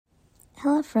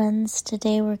Hello friends,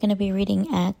 today we're going to be reading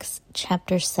Acts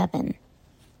chapter 7.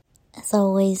 As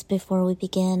always, before we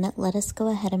begin, let us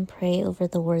go ahead and pray over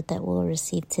the word that we'll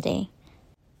receive today.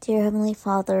 Dear Heavenly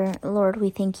Father, Lord, we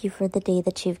thank you for the day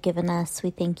that you've given us. We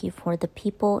thank you for the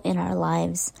people in our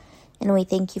lives, and we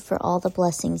thank you for all the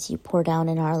blessings you pour down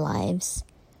in our lives.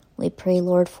 We pray,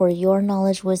 Lord, for your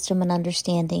knowledge, wisdom, and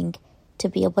understanding to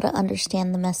be able to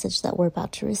understand the message that we're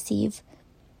about to receive,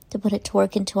 to put it to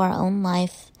work into our own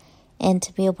life, and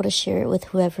to be able to share it with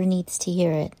whoever needs to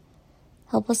hear it.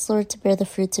 Help us, Lord, to bear the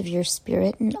fruits of your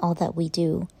Spirit in all that we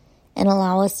do, and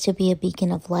allow us to be a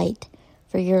beacon of light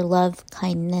for your love,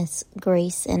 kindness,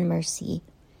 grace, and mercy.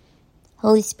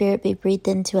 Holy Spirit, be breathed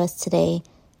into us today,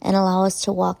 and allow us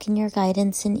to walk in your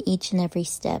guidance in each and every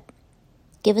step.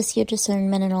 Give us your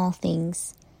discernment in all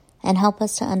things, and help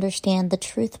us to understand the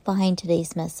truth behind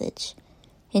today's message.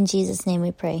 In Jesus' name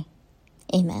we pray.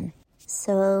 Amen.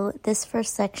 So this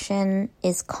first section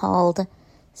is called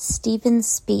Stephen's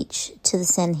Speech to the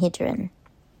Sanhedrin.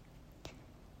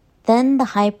 Then the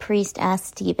high priest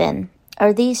asked Stephen,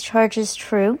 "Are these charges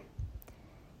true?"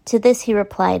 To this he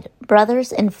replied,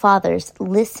 "Brothers and fathers,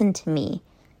 listen to me.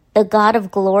 The God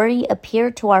of glory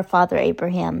appeared to our father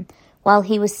Abraham while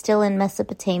he was still in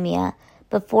Mesopotamia,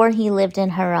 before he lived in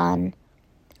Haran.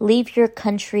 'Leave your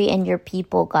country and your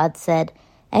people,' God said,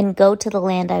 'and go to the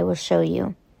land I will show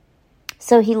you.'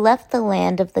 So he left the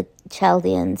land of the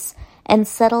Chaldeans and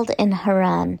settled in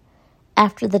Haran.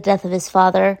 After the death of his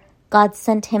father, God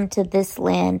sent him to this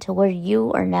land, to where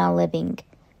you are now living.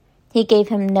 He gave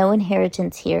him no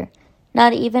inheritance here,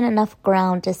 not even enough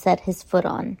ground to set his foot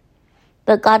on.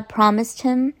 But God promised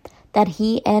him that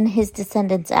he and his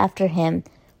descendants after him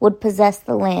would possess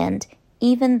the land,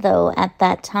 even though at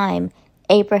that time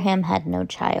Abraham had no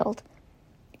child.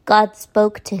 God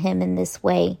spoke to him in this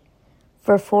way.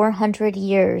 'For 400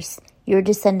 years your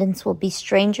descendants will be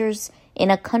strangers in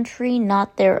a country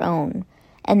not their own,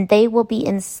 and they will be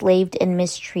enslaved and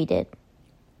mistreated.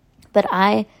 But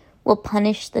I will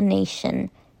punish the nation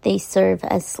they serve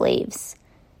as slaves.'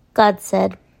 God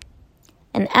said,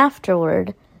 'And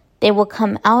afterward they will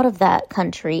come out of that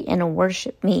country and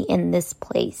worship me in this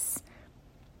place.'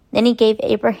 Then he gave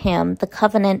Abraham the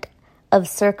covenant of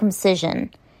circumcision,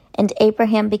 and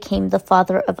Abraham became the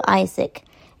father of Isaac,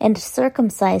 and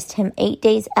circumcised him 8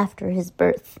 days after his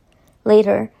birth.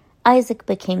 Later, Isaac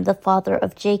became the father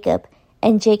of Jacob,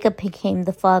 and Jacob became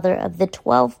the father of the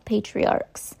 12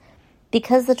 patriarchs.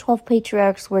 Because the 12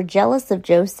 patriarchs were jealous of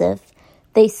Joseph,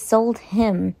 they sold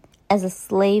him as a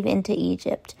slave into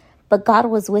Egypt. But God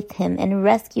was with him and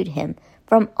rescued him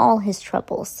from all his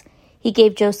troubles. He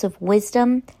gave Joseph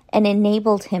wisdom and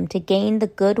enabled him to gain the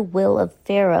good will of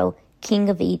Pharaoh, king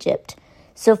of Egypt.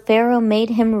 So Pharaoh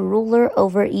made him ruler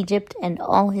over Egypt and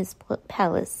all his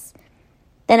palace.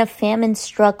 Then a famine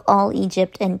struck all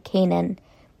Egypt and Canaan,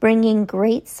 bringing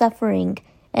great suffering,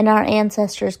 and our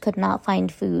ancestors could not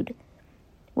find food.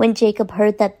 When Jacob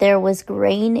heard that there was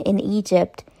grain in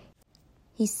Egypt,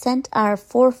 he sent our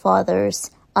forefathers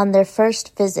on their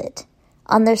first visit.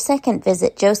 On their second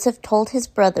visit, Joseph told his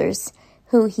brothers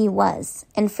who he was,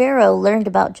 and Pharaoh learned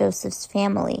about Joseph's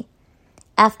family.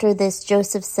 After this,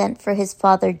 Joseph sent for his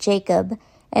father Jacob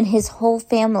and his whole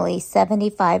family,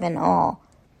 75 in all.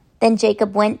 Then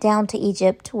Jacob went down to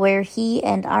Egypt, where he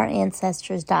and our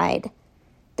ancestors died.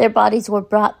 Their bodies were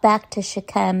brought back to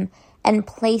Shechem and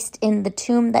placed in the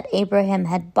tomb that Abraham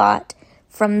had bought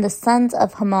from the sons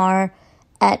of Hamor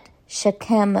at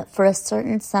Shechem for a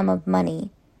certain sum of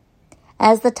money.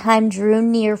 As the time drew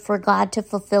near for God to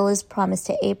fulfill his promise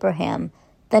to Abraham,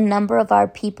 the number of our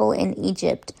people in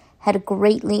Egypt had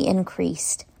greatly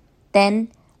increased. Then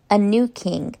a new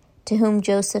king, to whom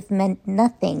Joseph meant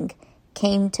nothing,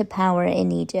 came to power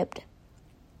in Egypt.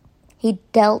 He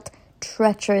dealt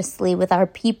treacherously with our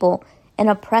people and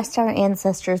oppressed our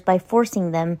ancestors by forcing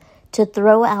them to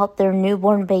throw out their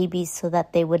newborn babies so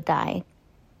that they would die.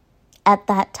 At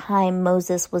that time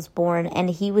Moses was born, and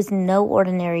he was no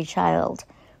ordinary child.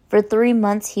 For 3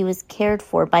 months he was cared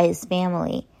for by his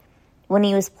family. When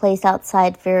he was placed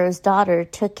outside, Pharaoh's daughter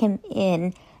took him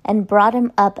in and brought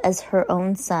him up as her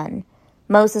own son.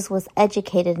 Moses was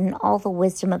educated in all the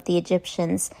wisdom of the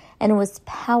Egyptians and was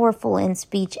powerful in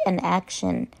speech and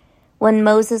action. When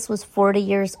Moses was 40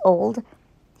 years old,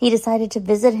 he decided to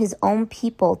visit his own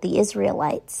people, the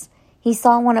Israelites. He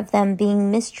saw one of them being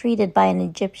mistreated by an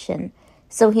Egyptian,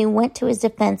 so he went to his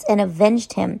defense and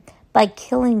avenged him by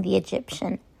killing the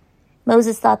Egyptian.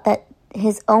 Moses thought that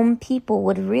his own people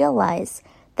would realize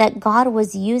that God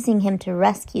was using him to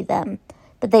rescue them,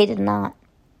 but they did not.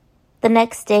 The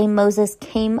next day Moses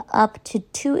came up to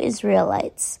 2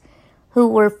 Israelites who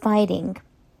were fighting.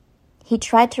 He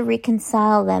tried to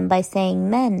reconcile them by saying,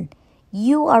 "Men,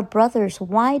 you are brothers.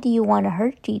 Why do you want to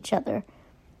hurt each other?"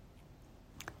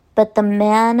 But the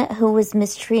man who was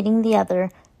mistreating the other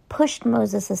pushed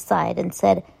Moses aside and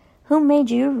said, "Who made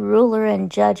you ruler and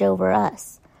judge over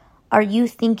us? Are you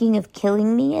thinking of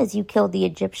killing me as you killed the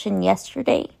Egyptian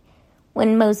yesterday?"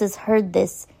 When Moses heard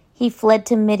this, he fled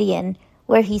to Midian,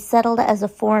 where he settled as a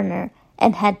foreigner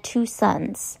and had 2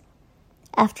 sons.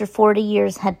 After 40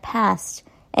 years had passed,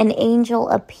 an angel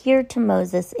appeared to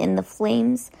Moses in the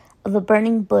flames of a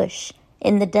burning bush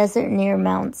in the desert near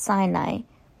Mount Sinai.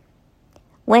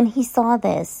 When he saw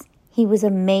this, he was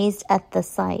amazed at the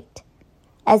sight.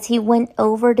 As he went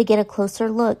over to get a closer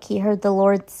look, he heard the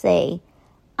Lord say,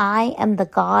 "I am the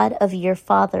God of your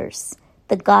fathers,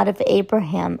 the God of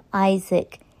Abraham,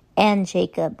 Isaac, and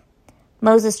Jacob."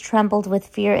 Moses trembled with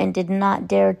fear and did not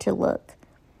dare to look.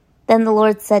 Then the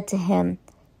Lord said to him,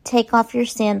 "Take off your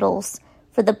sandals,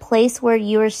 for the place where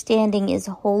you are standing is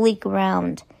holy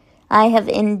ground. I have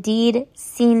indeed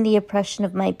seen the oppression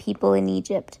of my people in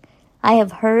Egypt. I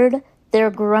have heard their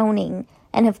groaning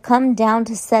and have come down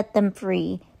to set them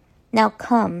free. Now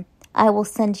come, I will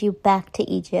send you back to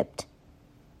Egypt."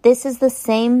 This is the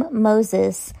same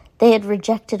Moses they had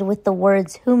rejected with the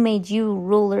words, "Who made you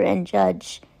ruler and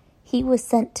judge?" He was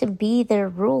sent to be their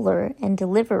ruler and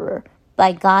deliverer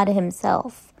by God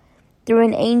himself. Through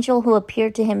an angel who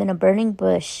appeared to him in a burning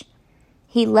bush,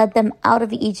 he led them out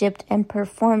of Egypt and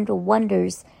performed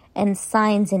wonders and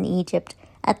signs in Egypt,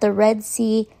 at the Red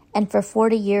Sea, and for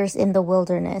 40 years in the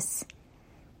wilderness.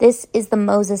 This is the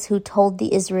Moses who told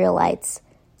the Israelites,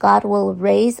 "God will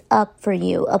raise up for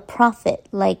you a prophet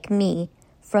like me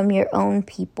from your own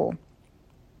people."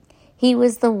 He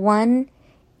was the one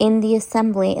in the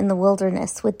assembly in the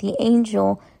wilderness with the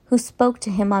angel who spoke to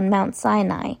him on Mount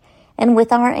Sinai and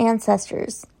with our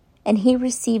ancestors, and he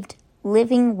received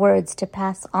living words to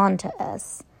pass on to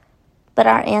us. But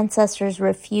our ancestors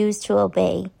refused to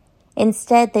obey.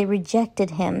 Instead, they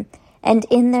rejected him, and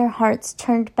in their hearts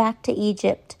turned back to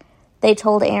Egypt. They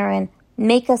told Aaron,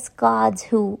 "Make us gods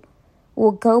who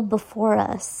will go before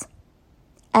us.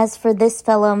 As for this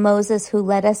fellow Moses who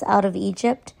led us out of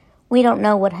Egypt, we don't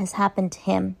know what has happened to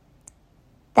him."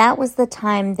 That was the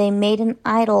time they made an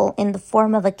idol in the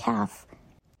form of a calf.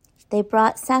 They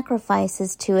brought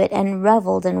sacrifices to it and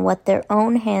reveled in what their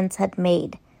own hands had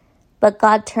made. But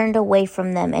God turned away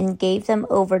from them and gave them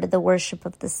over to the worship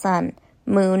of the sun,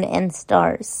 moon, and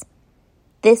stars.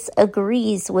 This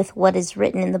agrees with what is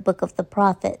written in the book of the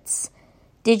prophets.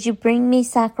 "Did you bring me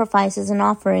sacrifices and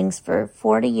offerings for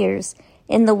 40 years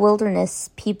in the wilderness,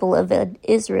 people of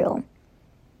Israel?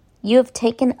 You have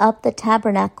taken up the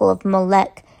tabernacle of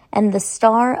Molech and the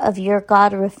star of your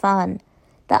god Rephan,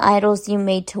 the idols you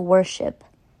made to worship.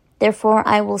 Therefore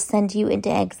I will send you into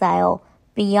exile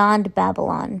beyond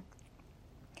Babylon."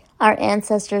 Our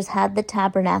ancestors had the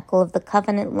tabernacle of the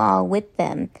covenant law with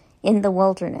them in the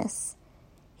wilderness.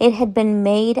 It had been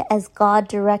made as God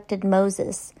directed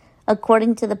Moses,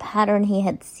 according to the pattern he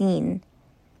had seen.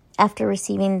 After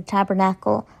receiving the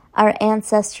tabernacle, our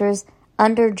ancestors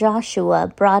under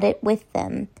Joshua brought it with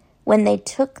them, when they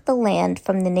took the land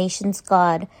from the nations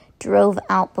God drove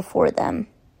out before them.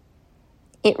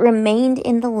 It remained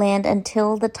in the land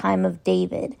until the time of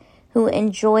David, who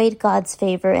enjoyed God's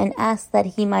favor and asked that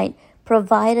he might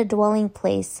provide a dwelling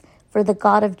place for the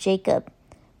God of Jacob.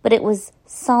 But it was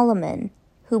Solomon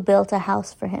who built a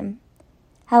house for him.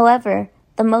 However,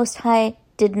 the Most High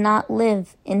did not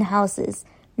live in houses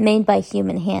made by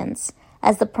human hands.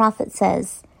 As the prophet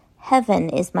says, "Heaven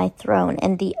is my throne,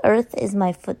 and the earth is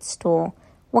my footstool.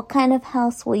 What kind of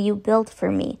house will you build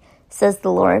for me, says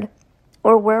the Lord?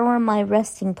 Or where will my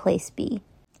resting place be?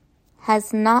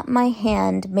 Has not my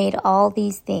hand made all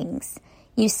these things?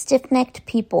 You stiff-necked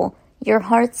people, your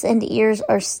hearts and ears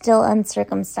are still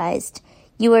uncircumcised.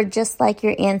 You are just like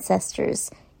your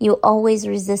ancestors. You always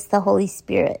resist the Holy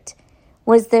Spirit.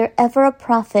 Was there ever a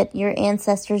prophet your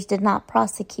ancestors did not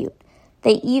prosecute?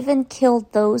 They even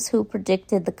killed those who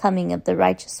predicted the coming of the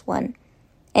righteous one.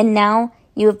 And now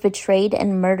you have betrayed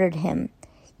and murdered him.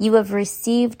 You have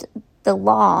received the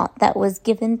law that was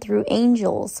given through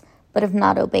angels, but have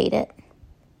not obeyed it."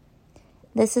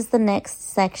 This is the next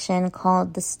section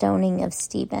called the stoning of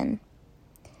Stephen.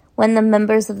 When the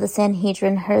members of the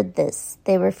Sanhedrin heard this,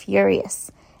 they were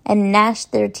furious and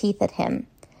gnashed their teeth at him.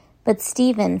 But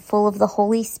Stephen, full of the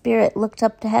Holy Spirit, looked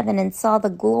up to heaven and saw the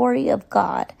glory of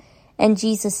God and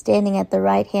Jesus standing at the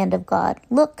right hand of God.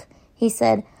 "Look," he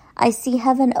said, "I see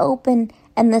heaven open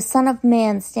and the Son of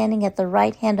Man standing at the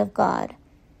right hand of God."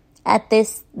 At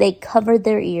this, they covered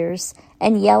their ears,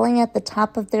 and yelling at the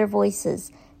top of their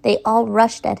voices, they all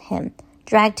rushed at him,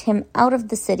 dragged him out of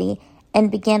the city,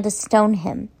 and began to stone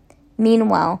him.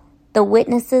 Meanwhile, the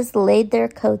witnesses laid their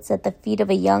coats at the feet of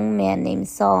a young man named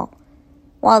Saul.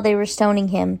 While they were stoning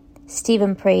him,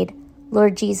 Stephen prayed,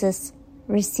 "Lord Jesus,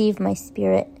 receive my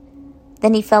spirit."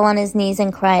 Then he fell on his knees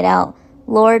and cried out,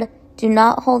 "Lord, do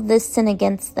not hold this sin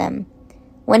against them."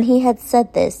 When he had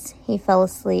said this, he fell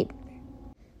asleep.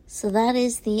 So that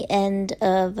is the end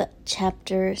of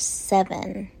chapter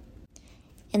 7.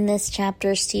 In this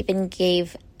chapter, Stephen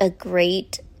gave a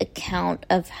great account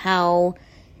of how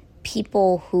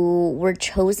people who were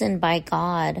chosen by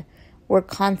God were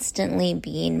constantly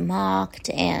being mocked,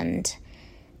 and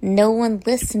no one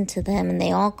listened to them, and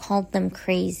they all called them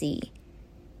crazy.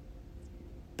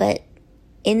 But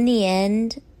in the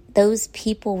end, those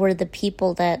people were the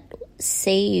people that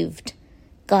saved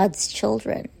God's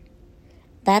children.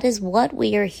 That is what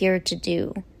we are here to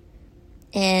do.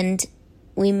 And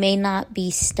we may not be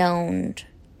stoned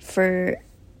for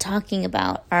talking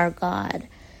about our God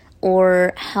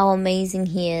or how amazing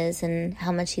He is and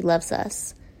how much He loves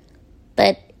us.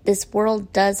 But this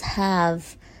world does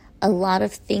have a lot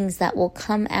of things that will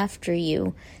come after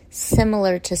you,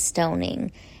 similar to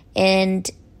stoning. And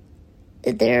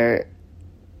the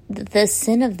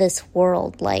sin of this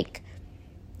world, like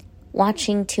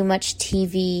watching too much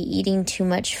TV, eating too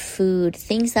much food,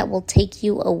 things that will take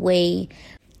you away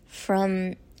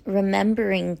from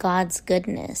remembering God's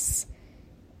goodness.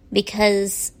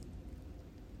 Because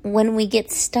when we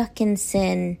get stuck in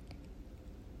sin,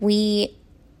 we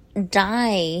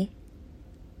die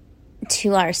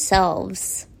to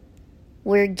ourselves.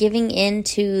 We're giving in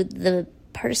to the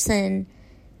person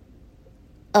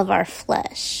of our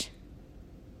flesh.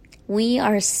 We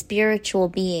are spiritual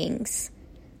beings,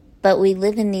 but we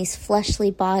live in these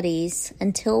fleshly bodies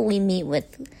until we meet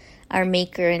with our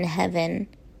Maker in heaven.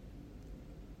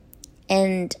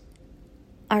 And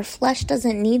our flesh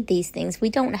doesn't need these things. We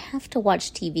don't have to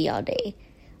watch TV all day.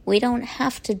 We don't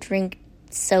have to drink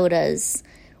sodas.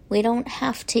 We don't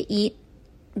have to eat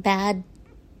bad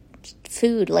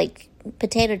food like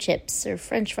potato chips or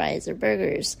French fries or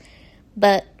burgers.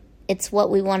 But it's what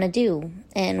we want to do.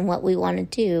 And what we want to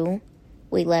do,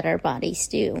 we let our bodies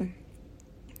do.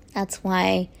 That's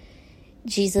why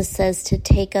Jesus says to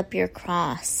take up your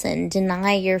cross and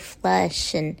deny your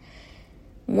flesh. And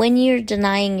when you're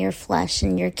denying your flesh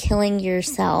and you're killing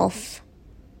yourself,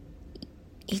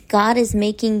 God is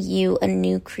making you a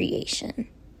new creation.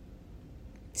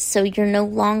 So you're no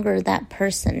longer that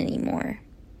person anymore.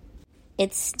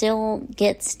 It still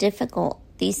gets difficult.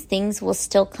 These things will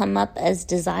still come up as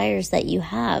desires that you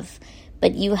have,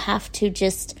 but you have to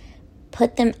just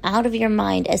put them out of your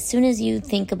mind as soon as you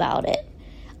think about it.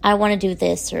 I want to do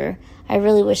this, or I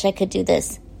really wish I could do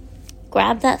this.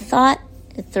 Grab that thought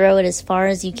and throw it as far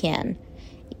as you can.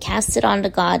 Cast it onto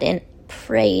God and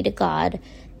pray to God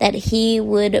that He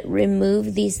would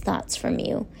remove these thoughts from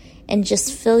you and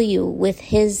just fill you with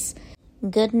His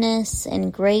goodness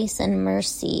and grace and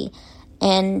mercy.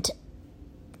 And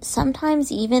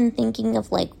sometimes even thinking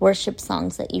of like worship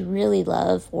songs that you really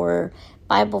love or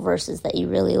Bible verses that you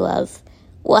really love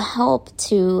will help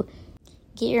to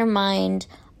get your mind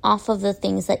off of the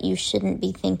things that you shouldn't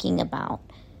be thinking about.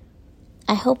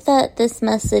 I hope that this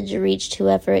message reached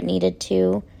whoever it needed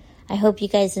to. I hope you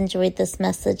guys enjoyed this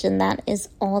message, and that is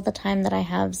all the time that I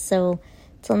have. So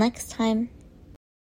till next time.